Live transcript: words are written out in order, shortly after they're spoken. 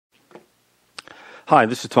Hi,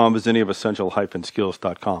 this is Tom Bazzini of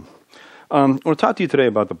Essential-Skills.com. I want to talk to you today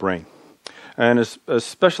about the brain, and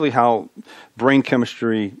especially how brain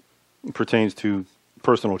chemistry pertains to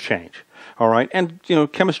personal change, all right? And,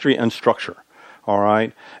 chemistry and structure, all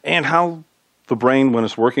right? And how the brain, when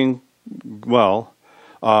it's working well,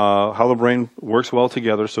 how the brain works well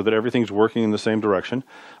together so that everything's working in the same direction,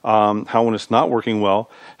 how when it's not working well,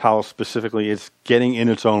 how specifically it's getting in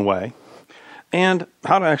its own way, and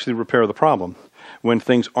how to actually repair the problem when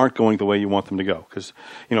things aren't going the way you want them to go. Because,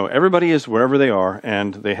 everybody is wherever they are,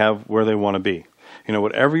 and they have where they want to be.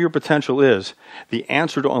 Whatever your potential is, the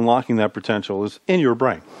answer to unlocking that potential is in your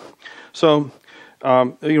brain. So,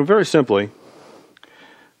 very simply,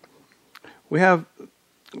 we have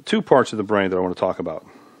two parts of the brain that I want to talk about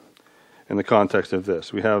in the context of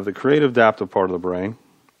this. We have the creative adaptive part of the brain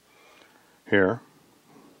here.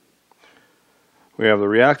 We have the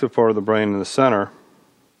reactive part of the brain in the center.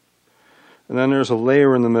 And then there's a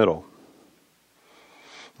layer in the middle.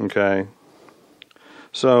 Okay.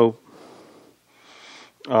 So,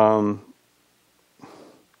 all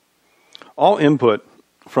input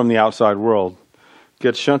from the outside world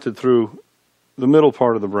gets shunted through the middle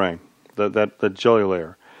part of the brain, that jelly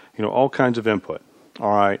layer. All kinds of input.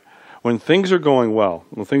 All right. When things are going well,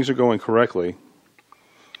 when things are going correctly,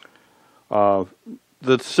 the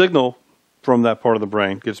signal from that part of the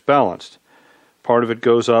brain gets balanced. Part of it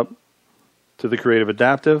goes up to the creative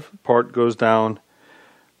adaptive, part goes down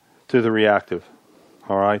to the reactive.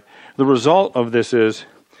 All right. The result of this is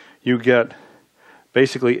you get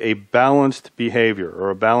basically a balanced behavior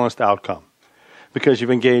or a balanced outcome because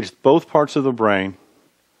you've engaged both parts of the brain.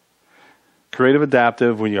 Creative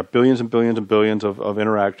adaptive, when you have billions and billions and billions of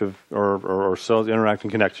interactive or cells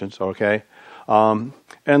interacting connections, okay? And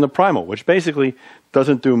the primal, which basically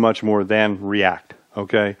doesn't do much more than react,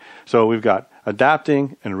 okay? So we've got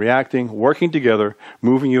adapting and reacting, working together,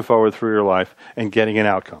 moving you forward through your life, and getting an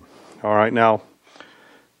outcome. All right, now,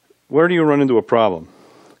 where do you run into a problem?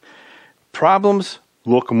 Problems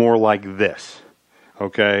look more like this,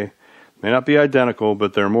 okay? May not be identical,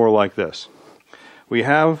 but they're more like this. We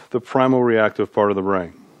have the primal reactive part of the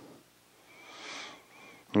brain,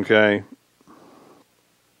 okay?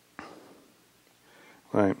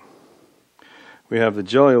 Right. We have the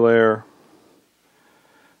jelly layer.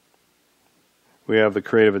 We have the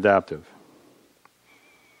creative adaptive.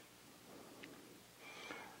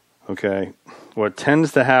 Okay. What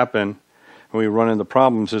tends to happen when we run into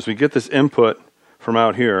problems is we get this input from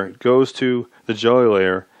out here. It goes to the jelly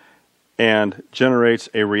layer and generates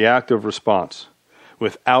a reactive response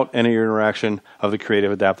without any interaction of the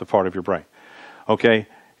creative adaptive part of your brain. Okay.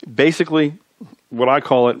 Basically, what I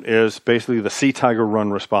call it is basically the sea tiger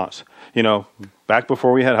run response. Back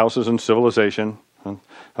before we had houses and civilization,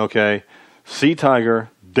 okay, sea tiger,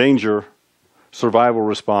 danger, survival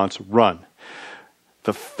response, run.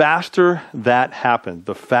 The faster that happened,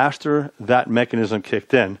 the faster that mechanism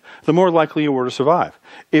kicked in, the more likely you were to survive.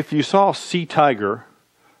 If you saw sea tiger,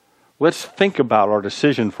 let's think about our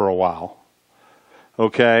decision for a while,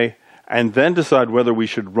 okay, and then decide whether we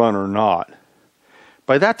should run or not.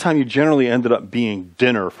 By that time, you generally ended up being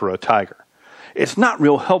dinner for a tiger. It's not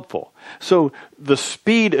real helpful. So the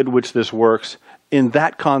speed at which this works in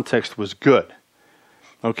that context was good.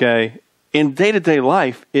 Okay? In day-to-day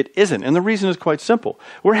life, it isn't. And the reason is quite simple.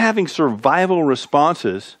 We're having survival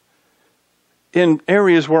responses in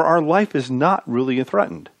areas where our life is not really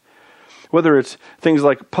threatened. Whether it's things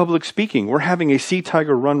like public speaking, we're having a sea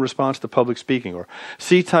tiger run response to public speaking, or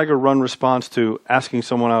sea tiger run response to asking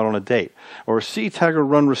someone out on a date, or sea tiger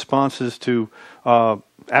run responses to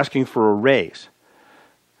asking for a raise.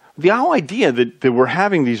 The whole idea that we're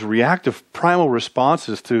having these reactive primal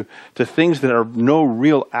responses to things that are no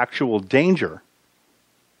real actual danger,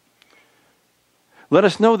 let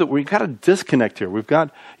us know that we've got a disconnect here. We've got,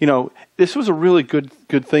 this was a really good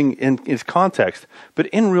thing in its context, but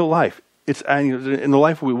in real life, it's in the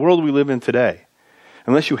world we live in today,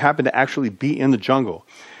 unless you happen to actually be in the jungle,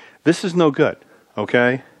 this is no good,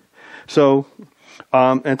 okay? So,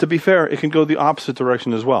 and to be fair, it can go the opposite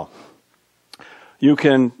direction as well. You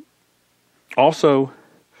can also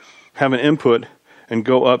have an input and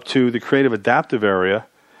go up to the creative adaptive area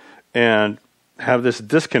and have this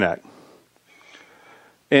disconnect.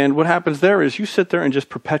 And what happens there is you sit there and just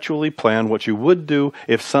perpetually plan what you would do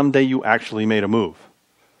if someday you actually made a move.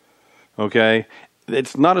 Okay?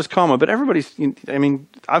 It's not as common, but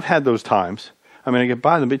I've had those times. I get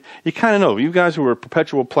by them, but you kind of know. You guys who are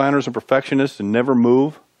perpetual planners and perfectionists and never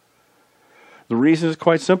move, the reason is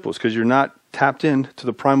quite simple. It's because you're not tapped into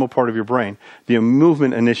the primal part of your brain, the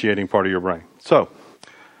movement initiating part of your brain. So,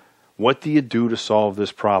 what do you do to solve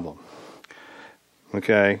this problem?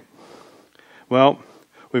 Okay. Well,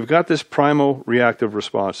 we've got this primal reactive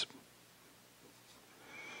response.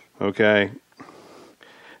 Okay.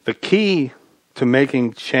 The key to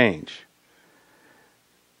making change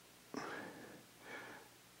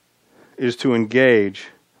is to engage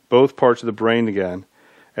both parts of the brain again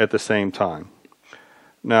at the same time.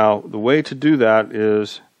 Now, the way to do that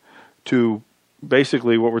is to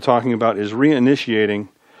basically what we're talking about is reinitiating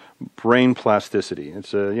brain plasticity.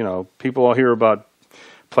 It's people all hear about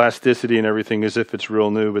plasticity and everything as if it's real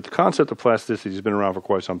new, but the concept of plasticity has been around for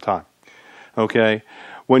quite some time. Okay?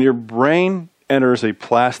 When your brain enters a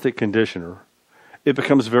plastic conditioner, it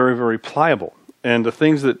becomes very, very pliable. And the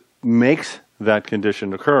things that makes that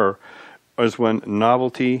condition occur is when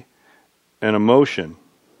novelty and emotion.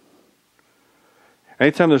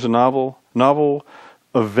 Anytime there's a novel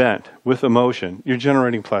event with emotion, you're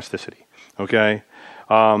generating plasticity. Okay?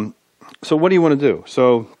 So what do you want to do?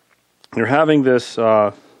 So you're having this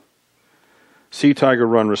see tiger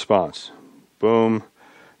run response. Boom,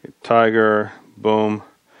 tiger, boom,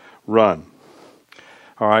 run.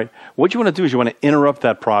 All right? What you want to do is you want to interrupt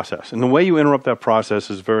that process. And the way you interrupt that process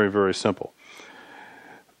is very, very simple.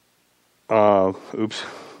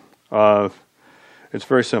 It's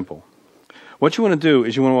very simple. What you want to do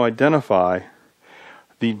is you want to identify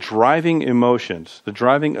the driving emotions, the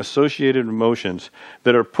driving associated emotions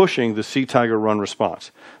that are pushing the see tiger run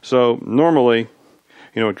response. So normally,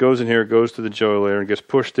 it goes in here, it goes to the joy layer and gets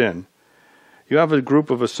pushed in. You have a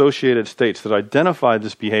group of associated states that identify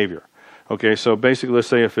this behavior. Okay, so basically, let's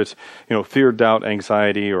say if it's fear, doubt,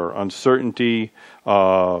 anxiety, or uncertainty,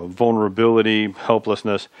 vulnerability,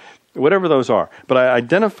 helplessness, whatever those are. But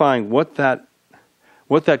identifying what that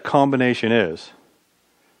combination is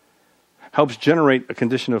helps generate a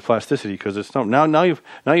condition of plasticity because it's now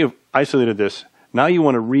you've isolated this. Now you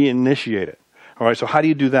want to reinitiate it. All right. So how do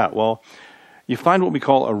you do that? Well, you find what we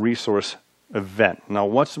call a resource event. Now,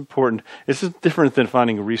 what's important? This is different than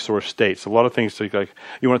finding a resource state. So a lot of things like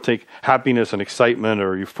you want to take happiness and excitement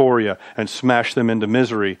or euphoria and smash them into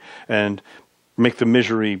misery and make the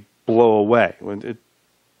misery blow away.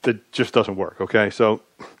 It just doesn't work. Okay. So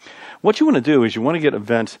what you want to do is you want to get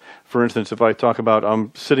events. For instance, if I talk about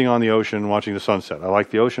I'm sitting on the ocean watching the sunset. I like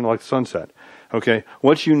the ocean, I like the sunset. Okay,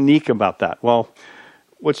 what's unique about that? Well,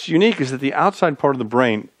 what's unique is that the outside part of the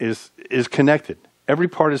brain is connected. Every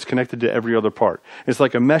part is connected to every other part. It's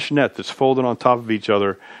like a mesh net that's folded on top of each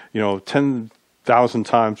other, 10,000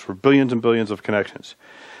 times for billions and billions of connections.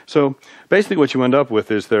 So basically what you end up with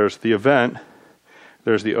is there's the event,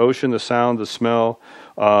 there's the ocean, the sound, the smell,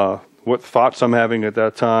 what thoughts I'm having at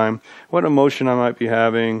that time, what emotion I might be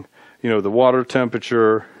having, the water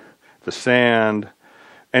temperature, the sand,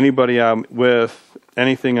 anybody I'm with,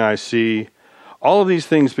 anything I see. All of these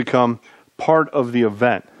things become part of the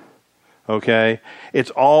event. Okay? It's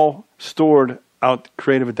all stored out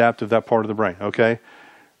creative adaptive, that part of the brain. Okay?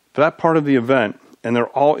 That part of the event, and they're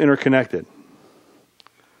all interconnected.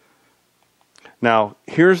 Now,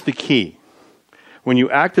 here's the key. When you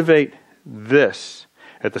activate this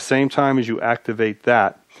at the same time as you activate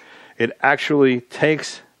that, it actually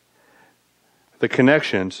takes the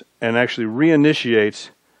connections and actually reinitiates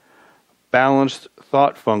balanced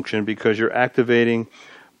thought function because you're activating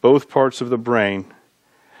both parts of the brain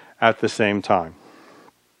at the same time.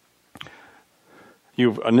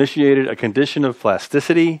 You've initiated a condition of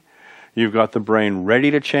plasticity. You've got the brain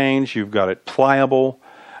ready to change. You've got it pliable.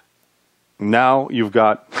 Now you've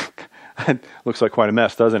got, it looks like quite a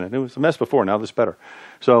mess, doesn't it? It was a mess before, now this is better.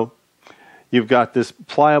 So you've got this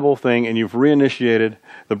pliable thing and you've reinitiated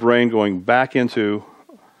the brain going back into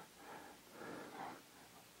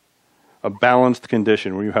a balanced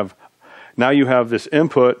condition where you have this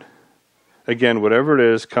input, again, whatever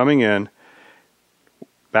it is, coming in,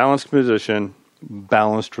 balanced position,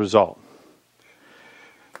 balanced result.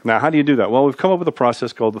 Now, how do you do that? Well, we've come up with a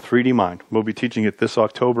process called the 3D Mind. We'll be teaching it this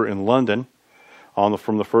October in London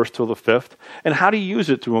from the 1st till the 5th, and how to use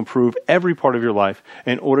it to improve every part of your life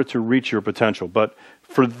in order to reach your potential. But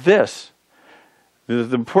for this,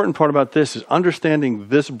 the important part about this is understanding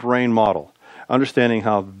this brain model, understanding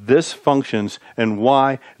how this functions and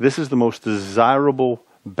why this is the most desirable,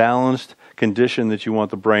 balanced condition that you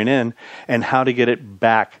want the brain in, and how to get it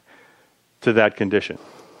back to that condition.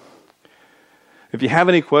 If you have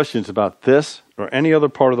any questions about this or any other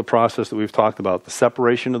part of the process that we've talked about, the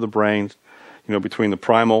separation of the brain, between the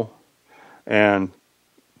primal and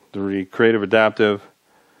the creative adaptive,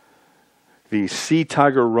 the see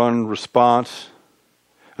tiger run response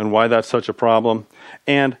and why that's such a problem,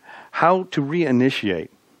 and how to reinitiate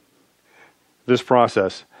this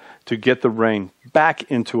process to get the brain back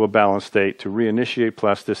into a balanced state, to reinitiate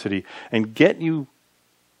plasticity, and get you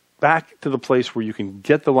back to the place where you can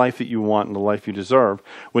get the life that you want and the life you deserve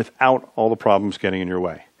without all the problems getting in your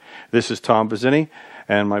way. This is Tom Bazzini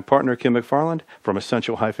and my partner Kim McFarland from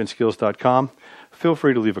Essential-Skills.com. Feel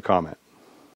free to leave a comment.